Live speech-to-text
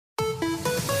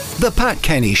The Pat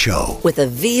Kenny Show with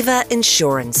Aviva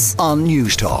Insurance on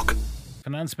Newstalk.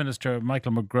 Finance Minister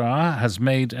Michael McGrath has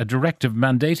made a directive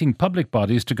mandating public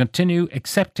bodies to continue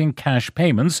accepting cash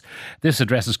payments. This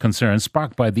addresses concerns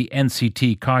sparked by the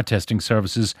NCT car testing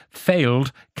service's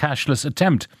failed cashless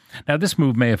attempt. Now, this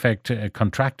move may affect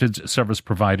contracted service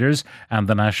providers and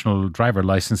the National Driver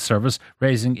Licence Service,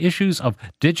 raising issues of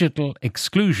digital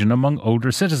exclusion among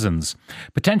older citizens.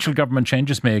 Potential government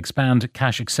changes may expand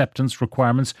cash acceptance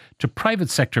requirements to private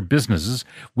sector businesses,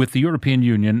 with the European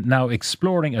Union now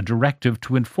exploring a directive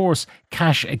to enforce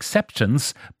cash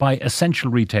acceptance by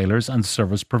essential retailers and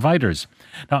service providers.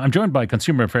 Now, I'm joined by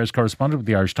Consumer Affairs Correspondent with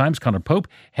the Irish Times, Conor Pope,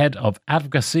 Head of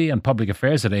Advocacy and Public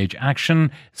Affairs at Age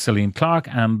Action, Celine Clarke,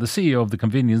 and the CEO of the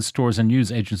Convenience Stores and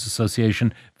Newsagents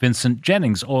Association, Vincent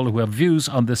Jennings, all who have views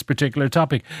on this particular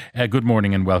topic. Good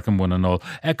morning and welcome, one and all.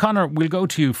 Conor, we'll go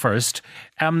to you first.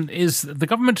 Is the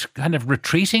government kind of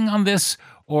retreating on this,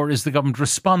 or is the government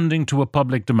responding to a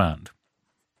public demand?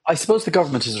 I suppose the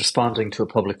government is responding to a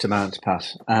public demand,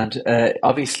 Pat. And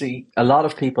obviously, a lot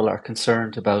of people are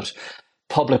concerned about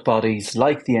public bodies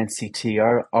like the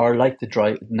NCT or like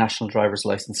the National Driver's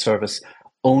Licence Service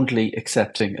only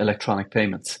accepting electronic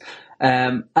payments.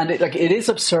 And it is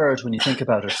absurd when you think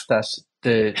about it that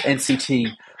the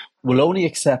NCT will only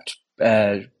accept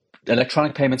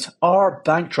electronic payments or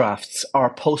bank drafts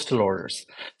or postal orders.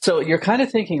 So you're kind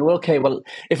of thinking, well, okay, well,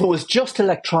 if it was just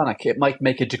electronic, it might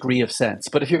make a degree of sense.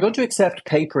 But if you're going to accept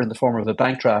paper in the form of a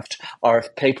bank draft or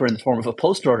paper in the form of a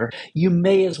postal order, you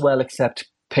may as well accept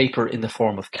paper in the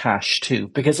form of cash too,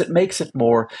 because it makes it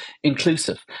more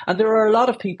inclusive. And there are a lot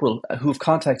of people who've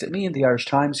contacted me in the Irish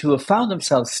Times who have found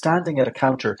themselves standing at a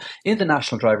counter in the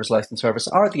National Driver's Licence Service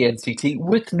or the NCT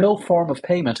with no form of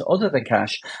payment other than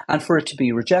cash, and for it to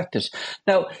be rejected.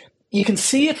 Now, you can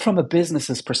see it from a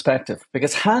business's perspective,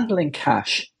 because handling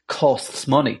cash costs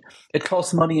money. It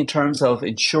costs money in terms of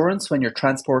insurance when you're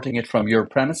transporting it from your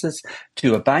premises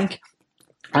to a bank.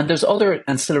 And there's other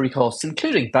ancillary costs,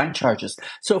 including bank charges.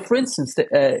 So, for instance,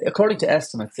 according to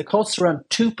estimates, it costs around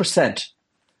 2%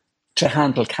 to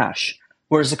handle cash,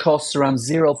 whereas it costs around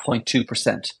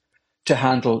 0.2% to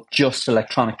handle just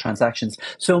electronic transactions.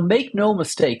 So make no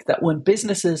mistake that when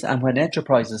businesses and when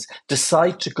enterprises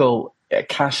decide to go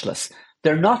cashless,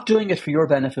 they're not doing it for your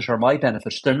benefit or my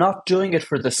benefit. They're not doing it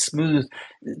for the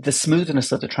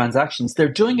smoothness of the transactions.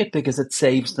 They're doing it because it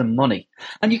saves them money.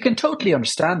 And you can totally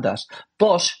understand that.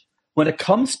 But when it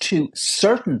comes to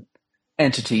certain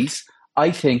entities,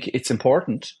 I think it's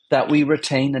important that we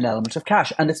retain an element of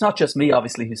cash. And it's not just me,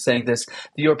 obviously, who's saying this.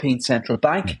 The European Central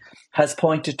Bank has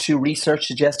pointed to research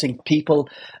suggesting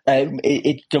there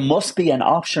must be an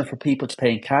option for people to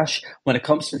pay in cash when it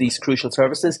comes to these crucial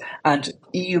services. And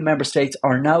EU member states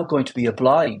are now going to be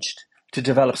obliged to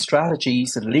develop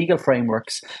strategies and legal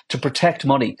frameworks to protect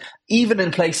money, even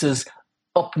in places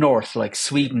up north like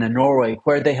Sweden and Norway,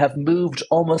 where they have moved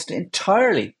almost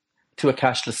entirely to a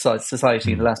cashless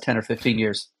society in the last 10 or 15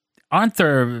 years. Aren't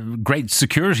there great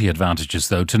security advantages,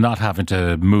 though, to not having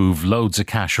to move loads of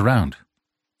cash around?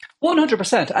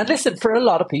 100%. And listen, for a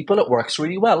lot of people, it works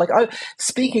really well.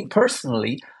 Speaking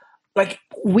personally,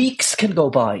 weeks can go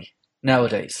by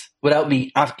nowadays without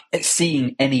me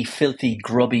seeing any filthy,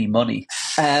 grubby money.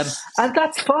 And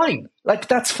that's fine.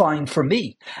 That's fine for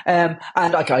me. I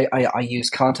use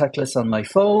contactless on my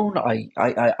phone.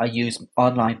 I use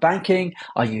online banking.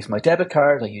 I use my debit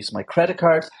card. I use my credit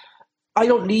card. I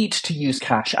don't need to use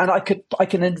cash. And I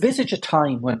can envisage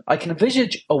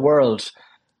a world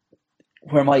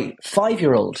where my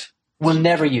 5-year-old will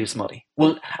never use money.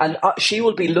 She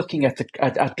will be looking at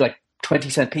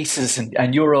 20-cent pieces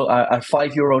and euro,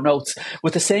 5 euro notes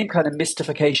with the same kind of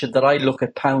mystification that I look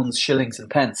at pounds, shillings, and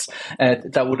pence. I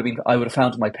would have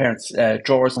found in my parents'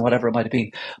 drawers and whatever it might have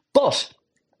been. But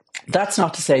that's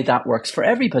not to say that works for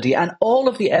everybody. And all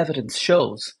of the evidence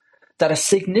shows that a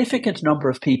significant number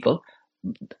of people,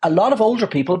 a lot of older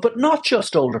people, but not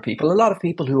just older people, a lot of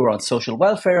people who are on social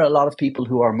welfare, a lot of people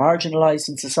who are marginalised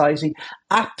in society,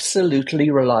 absolutely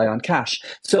rely on cash.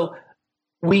 So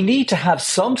we need to have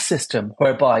some system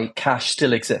whereby cash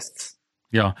still exists.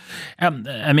 Yeah.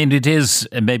 It is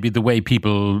maybe the way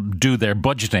people do their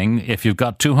budgeting. If you've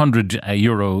got 200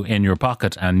 euro in your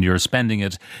pocket and you're spending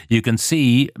it, you can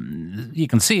see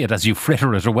it as you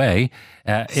fritter it away.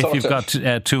 If you've got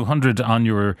 200 on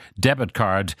your debit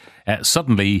card,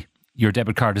 suddenly your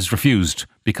debit card is refused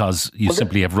because you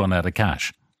simply have run out of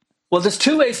cash. Well, there's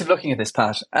two ways of looking at this,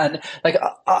 Pat. And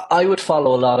I would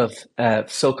follow a lot of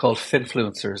so-called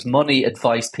finfluencers, money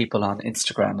advice people on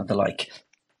Instagram and the like.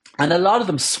 And a lot of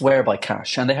them swear by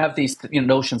cash, and they have these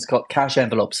notions called cash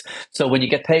envelopes. So when you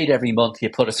get paid every month, you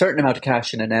put a certain amount of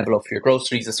cash in an envelope for your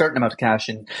groceries, a certain amount of cash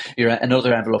in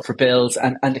another envelope for bills,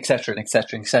 and et cetera, and et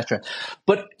cetera, and et cetera.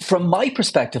 But from my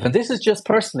perspective, and this is just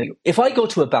personally, if I go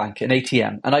to a bank, an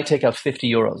ATM, and I take out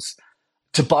 €50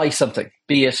 to buy something,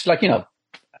 be it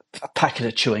a packet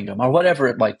of chewing gum or whatever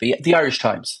it might be, the Irish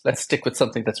Times. Let's stick with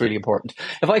something that's really important.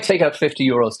 If I take out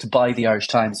 €50 to buy the Irish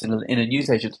Times in a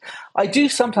newsagent, I do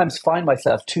sometimes find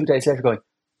myself 2 days later going,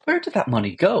 where did that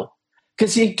money go?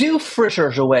 Because you do fritter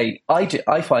it away,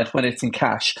 I find, when it's in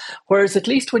cash. Whereas at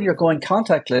least when you're going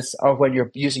contactless or when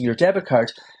you're using your debit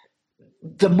card,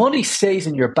 the money stays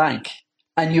in your bank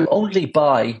and you only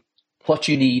buy what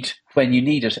you need when you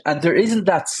need it. And there isn't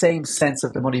that same sense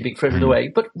of the money being frittered away.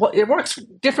 But it works for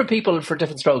different people for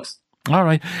different strokes. All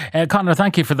right. Conor,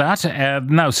 thank you for that.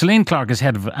 Now, Celine Clarke is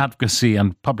Head of Advocacy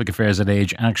and Public Affairs at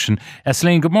Age Action.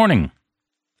 Celine, good morning.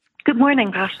 Good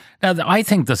morning, Pat. Now, I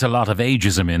think there's a lot of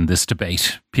ageism in this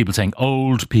debate. People saying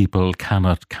old people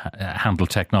cannot handle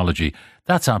technology.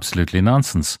 That's absolutely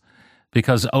nonsense.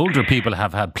 Because older people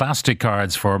have had plastic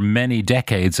cards for many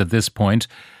decades at this point.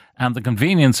 And the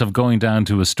convenience of going down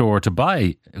to a store to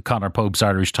buy Conor Pope's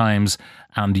Irish Times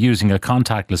and using a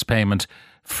contactless payment,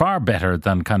 far better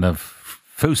than kind of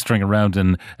foostering around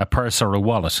in a purse or a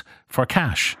wallet for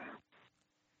cash.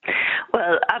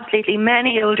 Well, absolutely.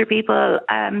 Many older people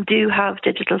do have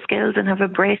digital skills and have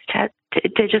embraced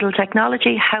digital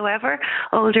technology. However,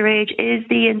 older age is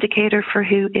the indicator for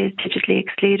who is digitally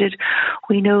excluded.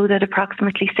 We know that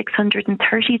approximately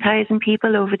 630,000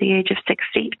 people over the age of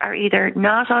 60 are either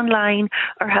not online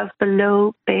or have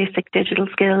below basic digital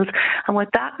skills. And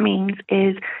what that means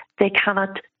is they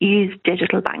cannot use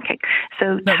digital banking.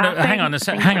 So hang on a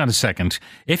second.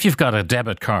 If you've got a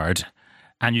debit card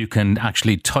and you can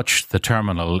actually touch the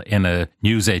terminal in a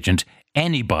newsagent,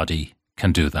 anybody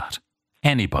can do that.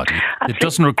 Anybody. It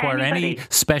doesn't require any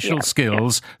special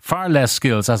skills, far less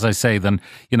skills, as I say, than,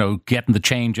 getting the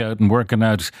change out and working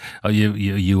out,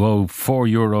 you owe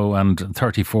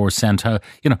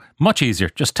 €4.34. Much easier.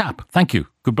 Just tap. Thank you.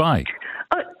 Goodbye.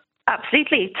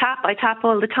 Absolutely. I tap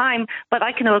all the time, but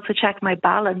I can also check my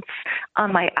balance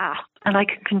on my app and I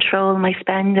can control my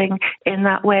spending in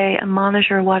that way and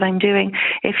monitor what I'm doing.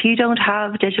 If you don't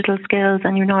have digital skills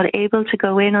and you're not able to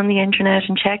go in on the internet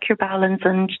and check your balance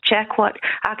and check what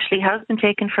actually has been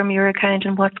taken from your account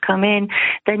and what's come in,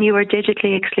 then you are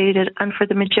digitally excluded. And for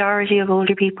the majority of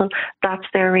older people, that's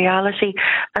their reality.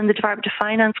 And the Department of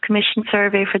Finance Commission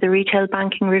survey for the Retail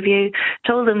Banking Review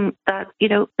told them that,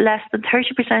 less than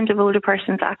 30% of older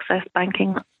persons access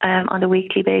banking on a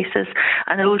weekly basis,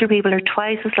 and older people are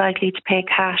twice as likely to pay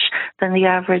cash than the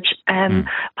average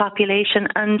population.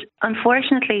 And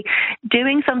unfortunately,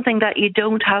 doing something that you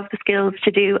don't have the skills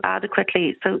to do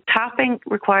adequately, so tapping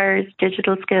requires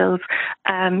digital skills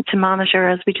to monitor,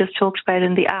 as we just talked about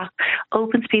in the app,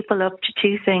 opens people up to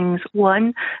two things.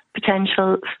 One,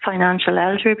 potential financial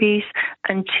elder abuse,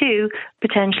 and two,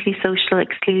 potentially social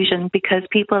exclusion, because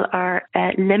people are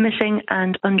limiting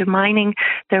and undermining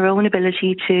their own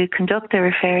ability to conduct their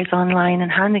affairs online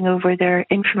and handing over their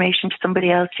information to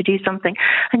somebody else to do something.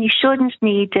 And you shouldn't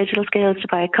need digital skills to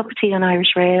buy a cup of tea on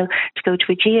Irish Rail, to go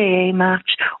to a GAA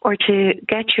match, or to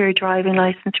get your driving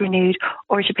licence renewed,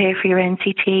 or to pay for your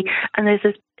NCT. And there's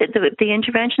the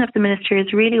intervention of the Minister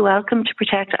is really welcome to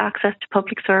protect access to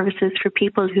public services for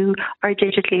people who are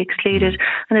digitally excluded.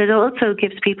 And it also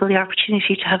gives people the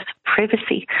opportunity to have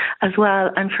privacy as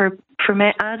well, and for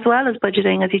as well as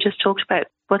budgeting, as you just talked about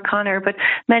with Conor. But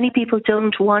many people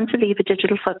don't want to leave a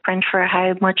digital footprint for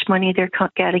how much money they're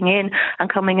getting in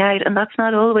and coming out. And that's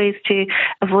not always to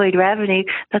avoid revenue.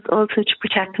 That's also to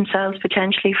protect themselves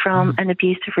potentially from an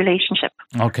abusive relationship.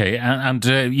 Okay. And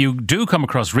you do come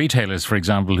across retailers, for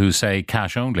example, who say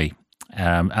cash only.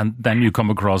 And then you come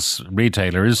across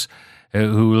retailers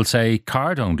who will say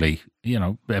card only.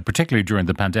 Particularly during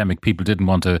the pandemic, people didn't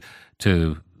want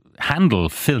to handle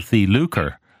filthy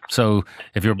lucre. So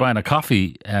if you're buying a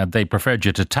coffee, they preferred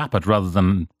you to tap it rather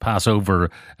than pass over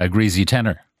a greasy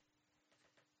tenner.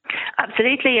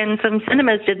 Absolutely, and some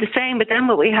cinemas did the same. But then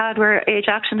what we had were Age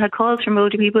Action had calls from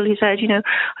older people who said,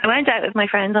 I went out with my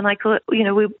friends and I could,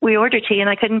 we ordered tea and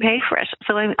I couldn't pay for it,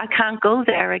 so I can't go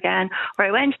there again. Or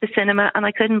I went to the cinema and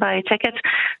I couldn't buy a ticket,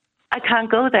 I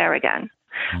can't go there again.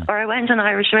 Or I went on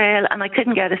Irish Rail and I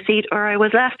couldn't get a seat, or I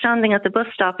was left standing at the bus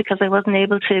stop because I wasn't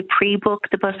able to pre-book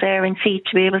the bus air and seat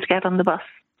to be able to get on the bus.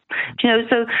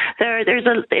 So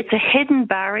it's a hidden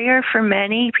barrier for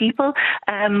many people,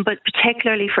 but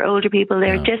particularly for older people,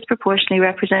 they're disproportionately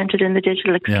represented in the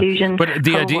digital exclusion. But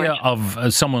the cohort. idea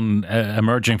of someone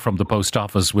emerging from the post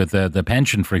office with the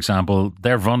pension, for example,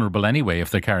 they're vulnerable anyway if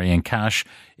they're carrying cash.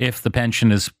 If the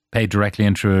pension is paid directly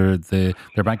into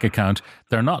their bank account,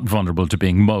 they're not vulnerable to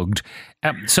being mugged.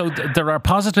 So there are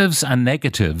positives and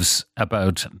negatives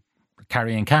about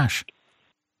carrying cash.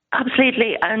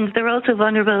 Absolutely, and they're also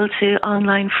vulnerable to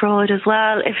online fraud as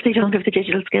well if they don't have the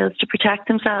digital skills to protect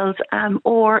themselves,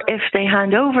 or if they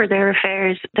hand over their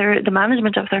affairs, the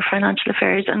management of their financial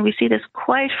affairs. And we see this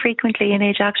quite frequently in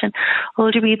Age Action.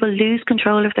 Older people lose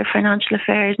control of their financial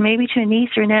affairs, maybe to a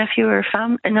niece or nephew or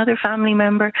another family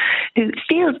member who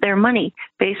steals their money,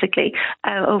 basically,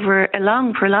 over a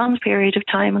long, prolonged period of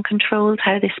time and controls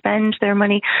how they spend their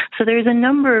money. So there's a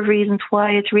number of reasons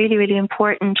why it's really, really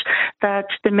important that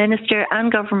the Minister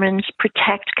and government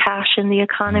protect cash in the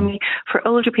economy for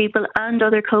older people and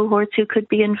other cohorts who could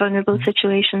be in vulnerable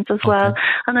situations as well.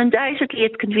 And undoubtedly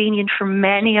it's convenient for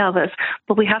many of us,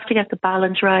 but we have to get the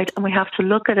balance right, and we have to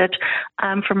look at it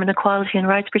from an equality and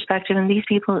rights perspective. And these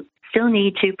people still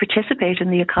need to participate in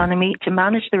the economy, to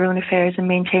manage their own affairs and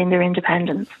maintain their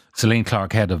independence. Celine,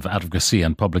 Clarke, Head of Advocacy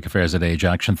and Public Affairs at Age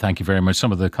Action, thank you very much.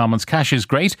 Some of the comments. Cash is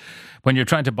great when you're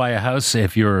trying to buy a house.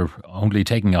 If you're only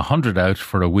taking 100 out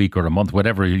for a week or a month,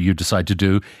 whatever you decide to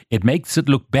do, it makes it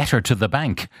look better to the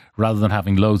bank rather than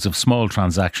having loads of small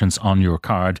transactions on your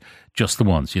card, just the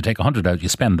once. You take 100 out, you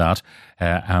spend that,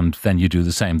 and then you do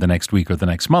the same the next week or the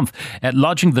next month.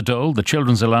 Lodging the dole, the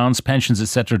children's allowance, pensions,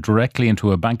 etc. directly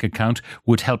into a bank account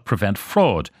would help prevent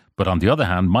fraud. But on the other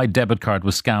hand, my debit card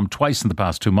was scammed twice in the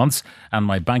past 2 months and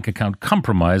my bank account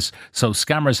compromised. So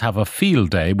scammers have a field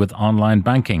day with online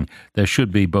banking. There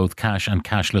should be both cash and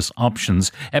cashless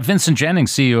options. Vincent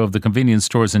Jennings, CEO of the Convenience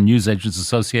Stores and Newsagents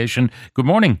Association. Good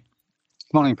morning.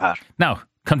 Good morning, Pat. Now,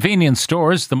 convenience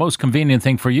stores, the most convenient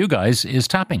thing for you guys is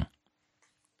tapping.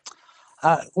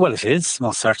 Well, it is,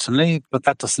 most certainly, but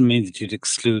that doesn't mean that you'd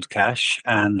exclude cash.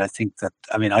 And I think that,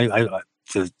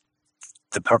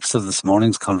 the purpose of this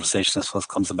morning's conversation, I suppose,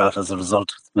 comes about as a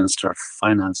result of the Minister of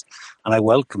Finance. And I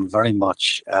welcome very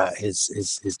much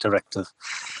his directive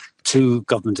to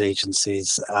government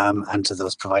agencies and to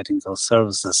those providing those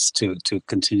services to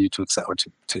continue to accept or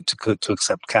to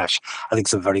accept cash. I think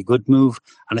it's a very good move,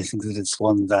 and I think that it's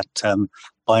one that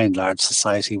by and large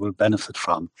society will benefit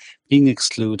from. Being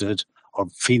excluded or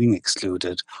feeling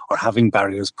excluded or having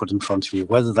barriers put in front of you,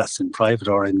 whether that's in private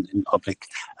or in public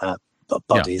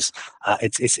bodies,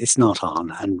 it's not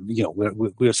on. And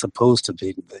we're supposed to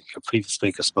be, your previous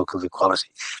speaker spoke of equality.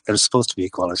 There's supposed to be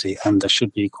equality, and there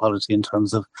should be equality in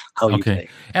terms of how you pay.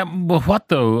 Well, what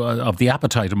though of the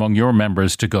appetite among your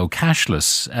members to go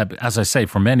cashless? As I say,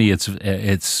 for many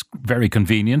it's very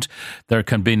convenient. There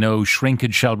can be no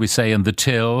shrinkage, shall we say, in the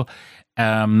till.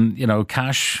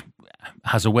 Cash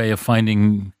has a way of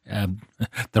finding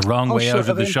the wrong way out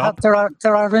of the shop. There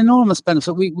are enormous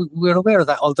benefits. We're aware of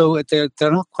that, although they're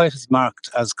not quite as marked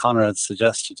as Conor had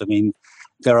suggested. I mean,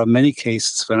 there are many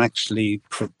cases when actually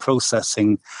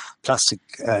processing plastic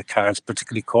cards,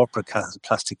 particularly corporate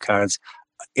plastic cards,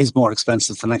 is more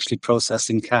expensive than actually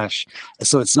processing cash.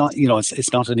 So it's not,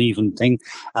 it's not an even thing.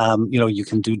 You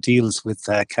can do deals with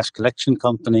cash collection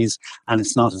companies, and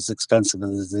it's not as expensive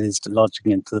as it is to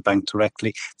lodging into the bank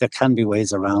directly. There can be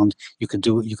ways around. You can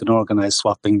organise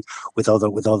swapping with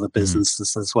other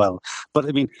businesses as well. But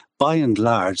I mean, by and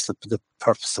large, the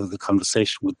purpose of the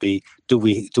conversation would be: do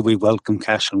we welcome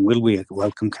cash, and will we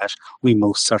welcome cash? We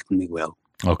most certainly will.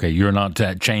 Okay, you're not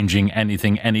changing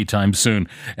anything anytime soon.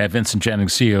 Vincent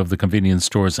Jennings, CEO of the Convenience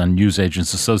Stores and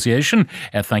Newsagents Association,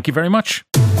 thank you very much.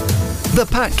 The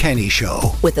Pat Kenny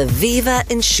Show with Aviva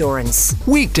Insurance.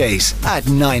 Weekdays at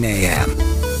 9 a.m.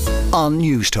 on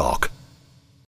News Talk.